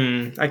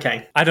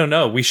 Okay. I don't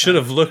know. We should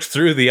have looked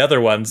through the other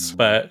ones,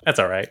 but that's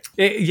all right.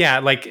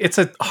 Like it's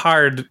a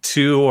hard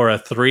 2 or a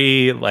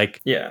 3.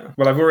 Like, Yeah.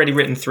 Well, I've already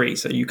written 3,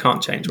 so you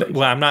can't change it.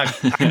 well, I'm not.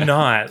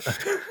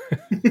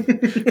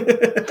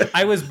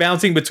 I was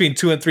bouncing between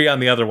 2 and 3 on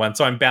the other one,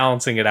 so I'm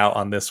balancing it out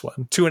on this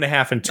one.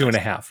 2.5 and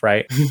 2.5,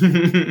 right?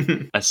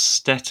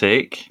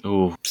 Aesthetic.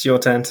 Oh, It's your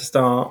turn to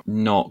start.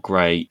 not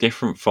great.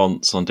 Different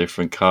fonts on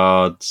different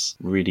cards.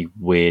 Really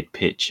weird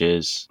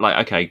pictures.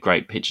 Like, okay,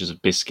 great pictures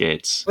of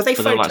biscuits. Were they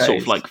but they're like sort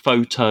of photos? like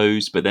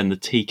photos, but then the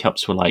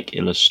teacups were like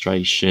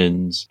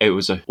illustrations. It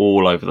was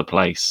all over the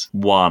place.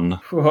 1.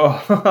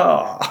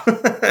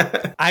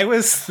 I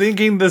was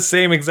thinking the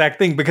same exact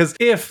thing, because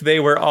if they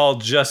were all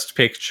just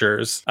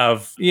pictures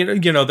of,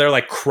 they're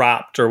like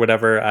cropped or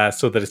whatever,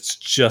 so that it's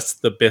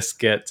just the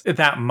biscuit,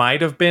 that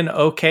might have been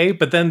okay.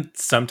 But then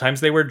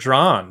sometimes they were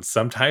drawn,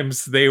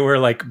 sometimes they were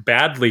like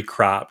badly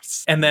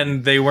cropped, and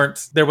then there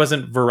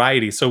wasn't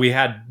variety. So we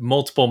had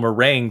multiple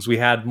meringues, we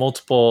had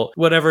multiple,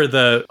 whatever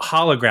the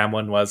hologram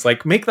one was,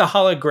 like make the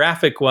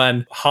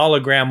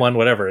hologram one,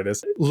 whatever it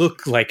is,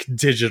 look like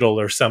digital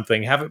or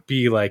something. Have it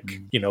be like,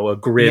 a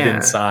grid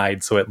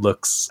inside, so it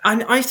looks.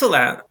 I thought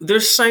that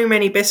there's so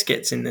many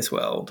biscuits in this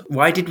world.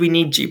 Why did we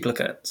need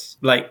duplicates?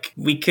 Like,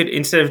 we could,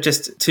 instead of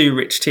just 2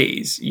 rich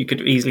teas, you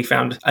could easily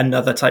found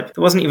another type.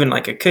 There wasn't even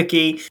like a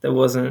cookie. There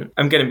wasn't,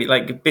 I'm going to be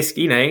like a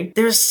biscuit,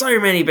 There's so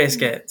many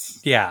biscuits.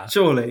 Yeah.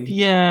 Surely.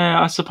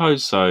 Yeah, I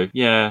suppose so.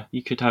 Yeah,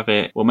 you could have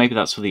it. Well, maybe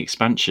that's for the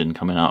expansion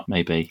coming up,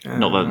 maybe.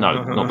 Not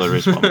that there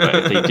is one, but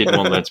if they did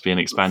want there to be an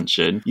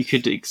expansion, you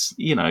could,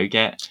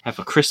 have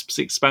a crisps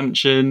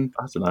expansion.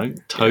 I don't know,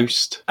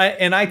 toast.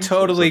 I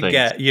totally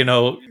get,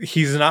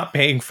 he's not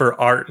paying for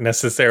art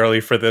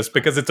necessarily for this,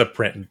 because it's a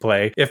print and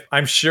play.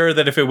 I'm sure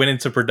that if it went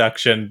into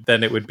production,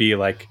 then it would be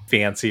like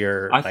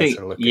fancier,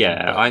 nicer looking.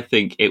 I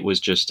think it was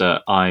just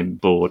I'm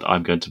bored,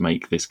 I'm going to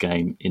make this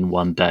game in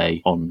one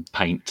day on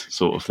Paint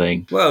sort of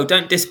thing. Well,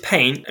 don't diss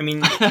Paint. I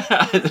mean,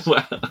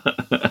 Well,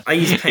 I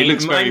use Paint. it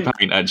looks very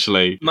Paint,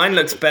 actually. Mine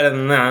looks better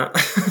than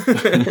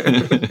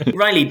that.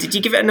 Riley, did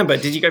you give it a number?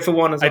 Did you go for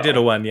 1 as well? I did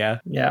a 1, yeah.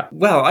 Yeah.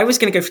 Well, I was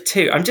going to go for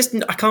 2.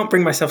 I can't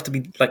bring myself to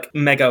be like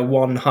mega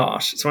 1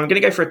 harsh. So I'm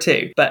going to go for a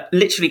 2. But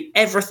literally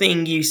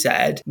everything you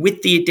said,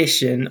 with the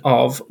addition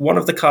of one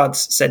of the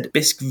cards said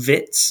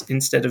Biscuits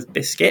instead of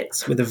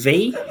biscuits with a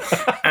V.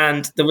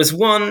 And there was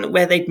one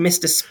where they'd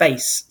missed a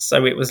space.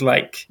 So it was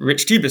like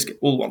Rich Tea Biscuit,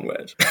 all one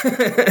word.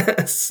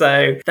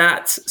 So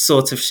that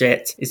sort of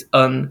shit is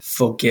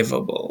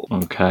unforgivable.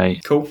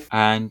 Okay. Cool.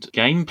 And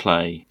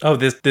gameplay. Oh,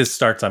 this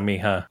starts on me,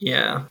 huh?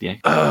 Yeah. Yeah.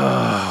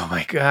 Oh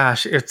my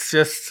gosh. It's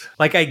just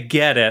like, I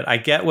get it. I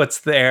get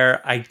what's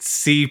there. I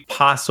see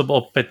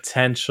possible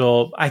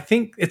potential. I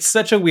think it's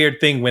such a weird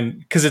thing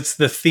because it's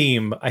the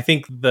theme. I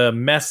think the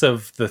mess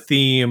of the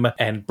theme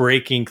and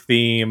breaking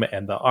theme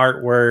and the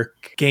artwork,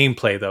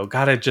 gameplay though,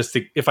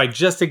 if I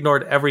just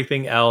ignored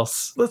everything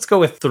else, let's go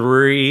with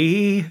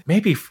 3.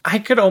 Maybe I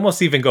could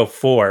almost even go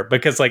 4,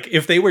 because like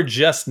if they were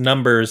just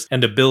numbers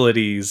and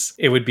abilities,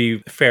 it would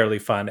be fairly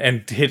fun,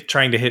 and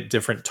trying to hit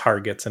different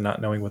targets and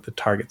not knowing what the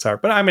targets are.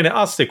 But I mean,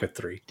 I'll stick with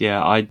 3.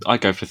 Yeah, I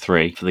go for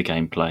 3 for the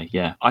gameplay.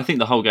 Yeah, I think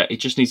the whole game, it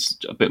just needs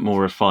a bit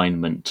more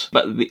refinement.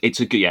 But it's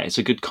a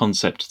good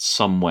concept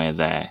somewhere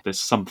there. There's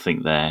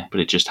something there, but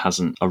it just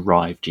hasn't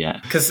arrived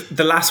yet. Because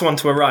the last one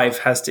to arrive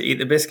has to eat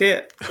the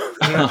biscuit.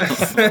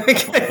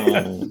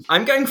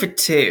 I'm going for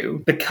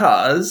 2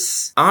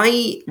 because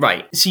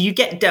so you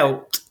get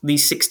dealt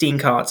these 16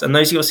 cards, and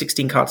those are your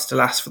 16 cards to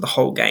last for the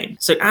whole game.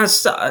 So as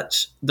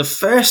such, the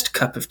first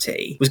cup of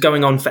tea was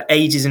going on for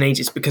ages and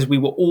ages because we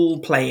were all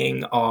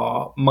playing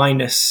our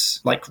minus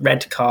like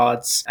red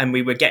cards, and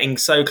we were getting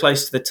so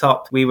close to the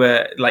top, we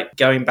were like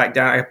going back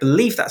down. I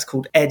believe that's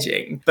called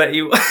edging, but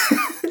you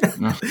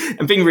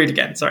I'm being rude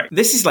again, sorry.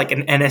 This is like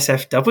an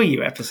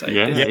NSFW episode.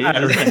 Yeah.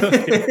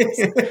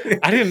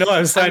 I didn't know I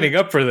was signing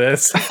up for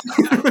this.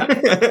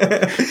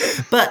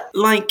 But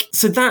like,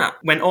 so that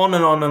went on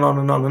and on and on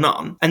and on and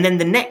on. And then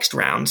the next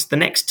round, the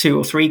next 2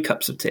 or 3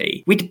 cups of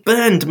tea, we'd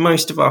burned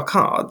most of our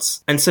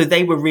cards. And so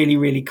they were really,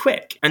 really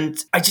quick. And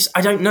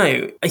I don't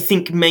know. I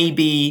think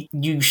maybe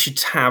you should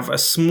have a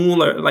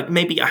smaller, like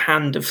maybe a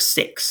hand of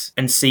 6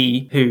 and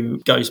see who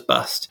goes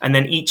bust. And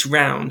then each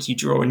round you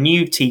draw a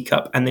new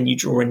teacup and then you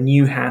draw a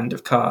new hand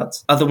of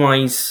cards.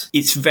 Otherwise,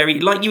 it's very,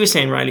 like you were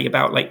saying, Riley,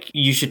 about like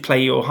you should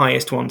play your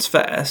highest ones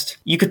first.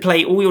 You could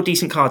play all your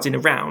decent cards in a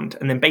round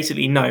and then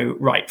basically know,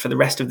 right, for the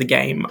rest of the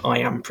game, I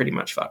am pretty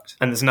much fucked.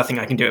 And there's nothing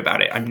I can do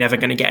about it. I'm never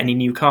going to get any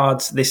new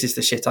cards. This is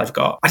the shit I've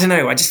got. I don't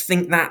know. I just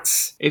think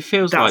it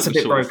feels that's like a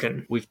bit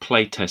broken. We've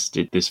play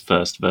tested this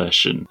first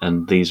version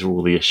and these are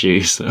all the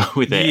issues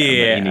with it.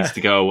 Yeah. And he needs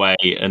to go away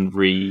and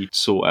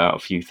sort out a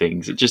few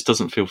things. It just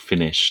doesn't feel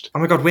finished. Oh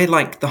my God, we're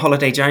like the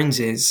Holiday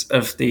Joneses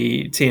of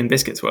the Tea and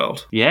Biscuits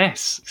world.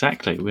 Yes,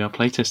 exactly. We are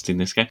playtesting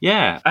this game.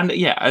 Yeah, and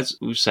yeah, as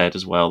we've said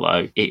as well,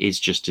 though, it is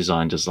just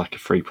designed as like a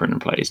free print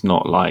and play. It's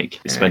not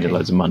like spending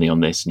loads of money on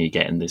this and you're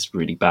getting this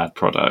really bad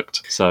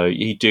product. So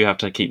you do have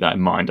to keep that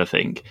in mind, I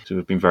think. So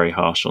we've been very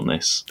harsh on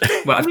this.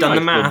 Well, I've done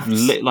the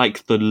maths.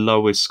 Like the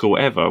lowest score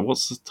ever.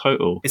 What's the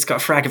total? It's got a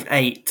frag of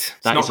 8.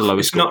 That is the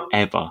lowest score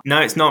ever. No,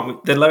 it's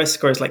not. The lowest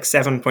score is like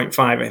 7.5,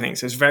 I think.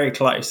 So it's very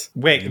close.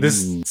 Wait,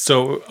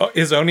 so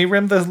is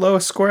Onirim the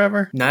lowest score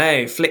ever?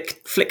 No,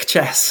 Flick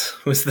Chess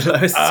was the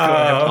lowest score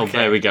ever. Oh,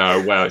 there we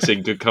go. Wow, it's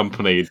in good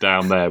company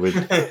down there with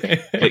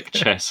Flick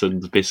Chess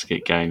and the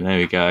Biscuit Game. There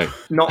we go.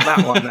 Not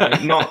that one, though.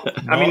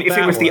 I mean, if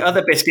it was the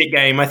other Biscuit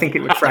Game, I think it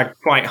would frag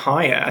quite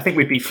higher. I think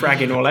we'd be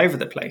fragging all over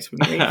the place,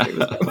 wouldn't we?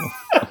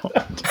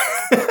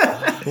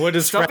 What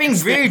is Stop being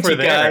rude, you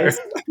guys.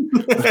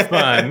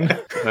 Fun.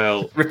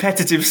 Well,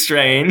 repetitive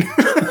strain.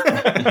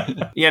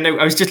 Yeah, no,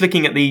 I was just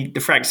looking at the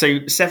frag. So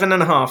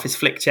 7.5 is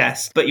Flick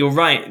Chess, but you're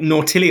right.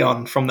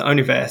 Nautilion from the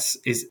Oniverse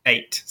is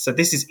 8. So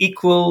this is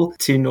equal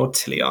to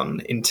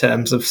Nautilion in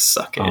terms of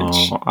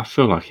suckage. Oh, I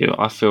feel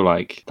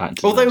like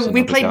that. Although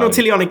we played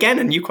Nautilion again,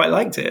 and you quite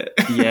liked it.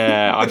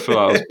 Yeah, I feel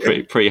like I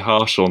was pretty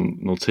harsh on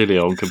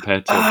Nautilion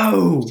compared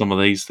to some of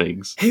these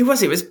things. Who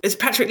was it? It's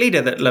Patrick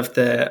Leader that loved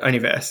the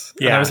Oniverse.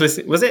 Yeah, and I was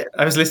listening. Was it?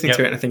 I was listening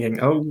to it and thinking,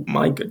 oh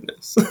my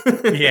goodness.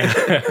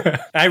 Yeah,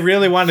 I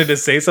really wanted to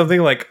say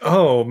something like,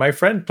 "Oh, my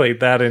friend played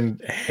that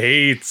and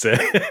hates it,"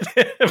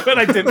 but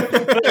I didn't.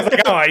 But I was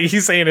like, "Oh,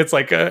 he's saying it's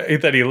like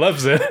that he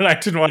loves it," and I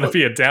didn't want to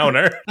be a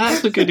downer.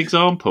 That's a good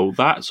example.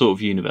 That sort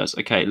of universe.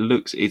 Okay,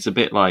 it's a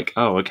bit like,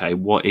 oh, okay,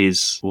 what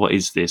is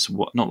this?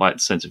 What, not like the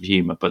sense of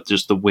humor, but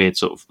just the weird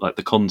sort of like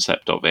the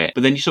concept of it.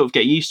 But then you sort of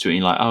get used to it and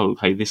you're like, oh,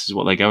 okay, this is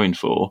what they're going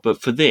for.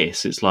 But for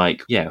this, it's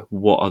like, yeah,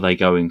 what are they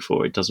going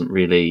for? It doesn't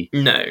really.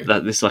 No.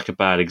 This is like a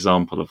bad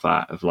example of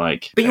that. Of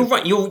like. But you're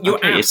right. You're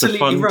okay, absolutely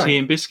right. It's a fun tea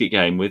and biscuit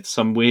game with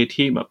some weird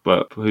humor,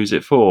 but who's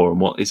it for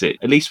and what is it?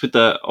 At least with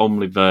the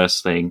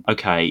Omniverse thing,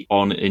 okay,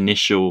 on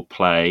initial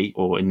play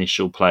or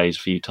initial plays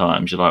a few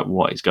times, you're like,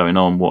 what is going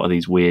on? What are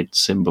these weird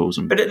symbols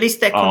and but at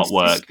least they're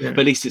artwork? Consistent.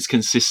 But at least it's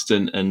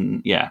consistent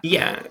and yeah.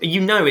 Yeah,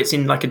 it's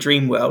in like a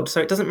dream world, so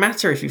it doesn't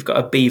matter if you've got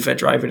a beaver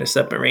driving a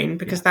submarine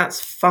because that's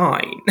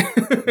fine.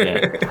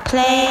 Yeah.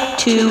 Play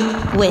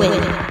to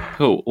win.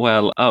 Cool.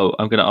 Well,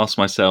 I'm going to ask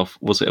myself,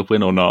 was it a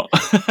win or not?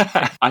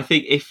 I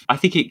think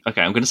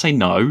I'm going to say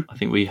no. I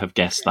think we have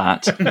guessed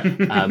that.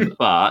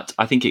 But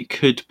I think it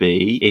could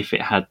be, if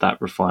it had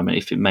that refinement,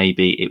 if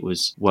it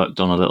was worked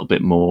on a little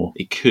bit more,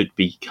 it could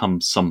become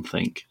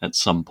something at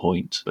some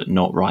point, but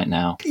not right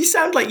now. You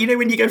sound like,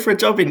 when you go for a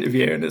job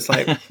interview and it's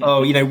like,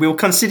 oh, we'll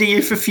consider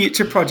you for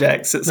future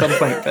projects at some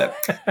point, but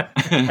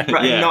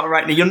not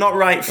right now. You're not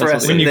right for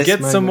us. When you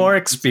get some more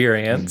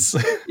experience.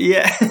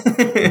 Yeah.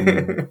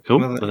 Cool.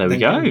 Well, there we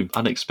go.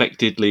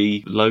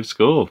 Unexpectedly low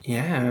score.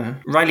 Yeah.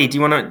 Riley, do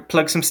you want to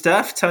plug some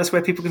stuff? Tell us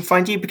where people can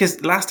find you,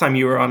 because last time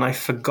you were on, I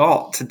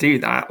forgot to do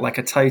that like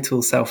a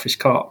total selfish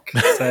cock.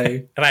 So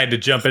and I had to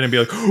jump in and be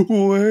like,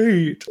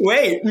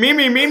 wait,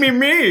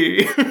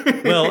 me.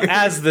 Well,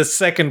 as the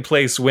second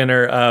place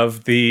winner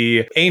of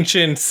the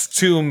Ancient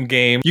Tomb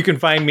game, you can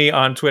find me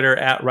on Twitter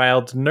at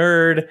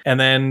RiledNerd. And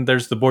then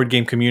there's the Board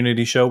Game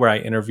Community Show where I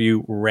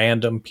interview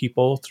random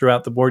people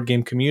throughout the board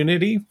game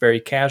community, very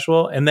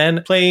casual. And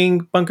then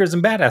playing Bunkers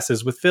and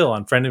Badasses with Phil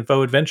on Friend and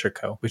Foe Adventure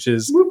Co., which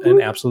is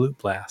an absolute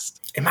blast.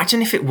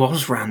 Imagine if it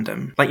was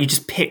random. Like you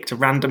just picked a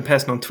random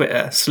person on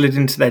Twitter, slid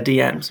into their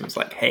DMs and was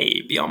like,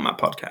 hey, be on my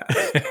podcast.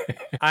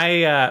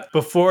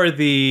 Before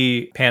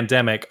the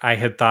pandemic, I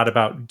had thought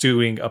about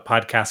doing a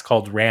podcast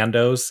called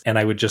Randos, and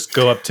I would just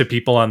go up to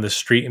people on the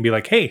street and be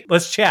like, hey,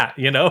 let's chat,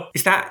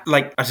 Is that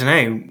like, I don't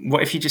know,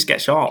 what if you just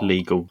get shot?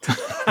 Legal.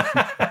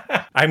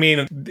 I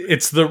mean,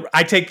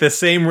 I take the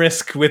same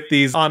risk with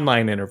these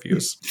online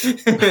interviews.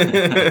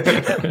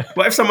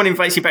 What if someone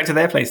invites you back to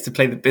their place to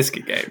play the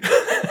biscuit game?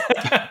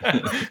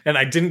 And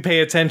I didn't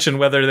pay attention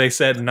whether they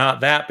said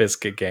not that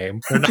biscuit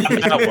game or not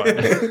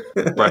that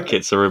one.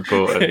 Brackets are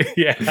important.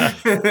 Yeah.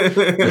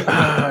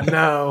 Oh,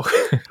 no.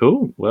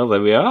 Cool. Well, there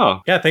we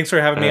are. Yeah, thanks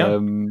for having me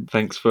on.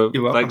 Thanks for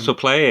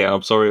playing.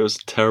 I'm sorry it was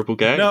a terrible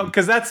game. No,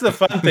 because that's the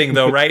fun thing,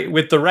 though, right?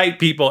 With the right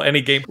people,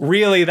 any game.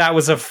 Really, that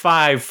was a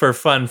 5 for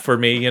fun for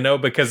me,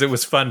 because it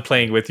was fun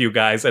playing with you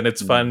guys and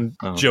it's fun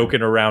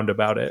joking around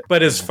about it.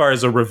 But as far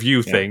as a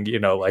review thing,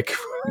 like...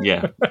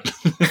 Yeah.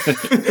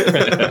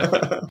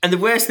 And the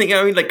worst thing,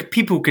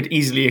 people could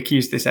easily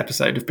accuse this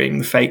episode of being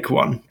the fake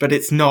one, but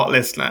it's not,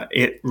 listener.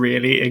 It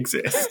really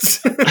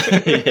exists.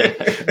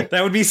 That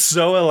would be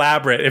so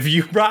elaborate if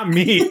you brought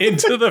me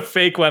into the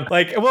fake one.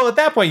 At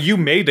that point, you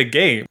made a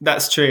game.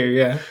 That's true,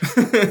 yeah.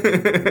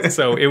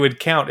 So it would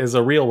count as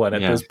a real one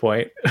at this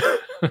point.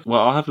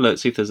 Well, I'll have a look,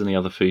 see if there's any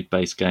other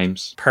food-based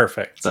games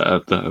Perfect.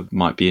 that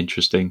might be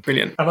interesting.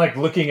 Brilliant. I'm like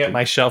looking at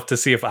my shelf to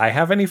see if I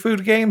have any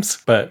food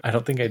games, but I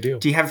don't think I do.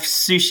 Do you have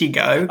Sushi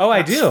Go? Oh,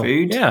 I That's do.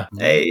 Food. Yeah.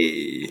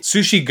 Hey.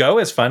 Sushi Go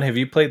is fun. Have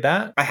you played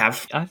that? I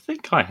have. I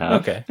think I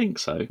have. Okay. I think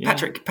so. Yeah.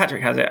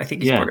 Patrick has it. I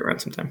think he's Yeah. brought it around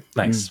sometime.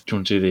 Nice. Do you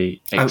want to do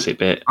the exit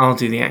bit? I'll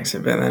do the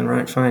exit bit then.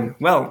 Right, fine.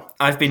 Well,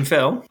 I've been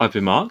Phil. I've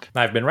been Mark.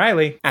 I've been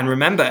Riley. And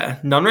remember,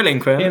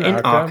 non-relinquent in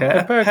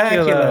Arca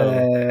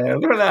Percula.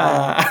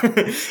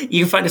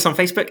 You can find us on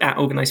Facebook at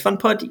Organised Fun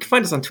Pod. You can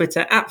find us on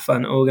Twitter at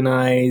Fun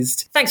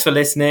Organised. Thanks for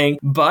listening.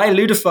 Bye,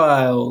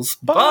 Ludophiles.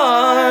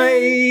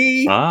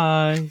 Bye.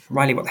 Bye.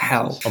 Riley, what the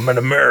hell? I'm an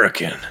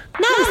American.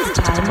 Now's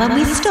the time when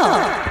we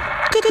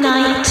stop. Good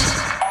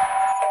night.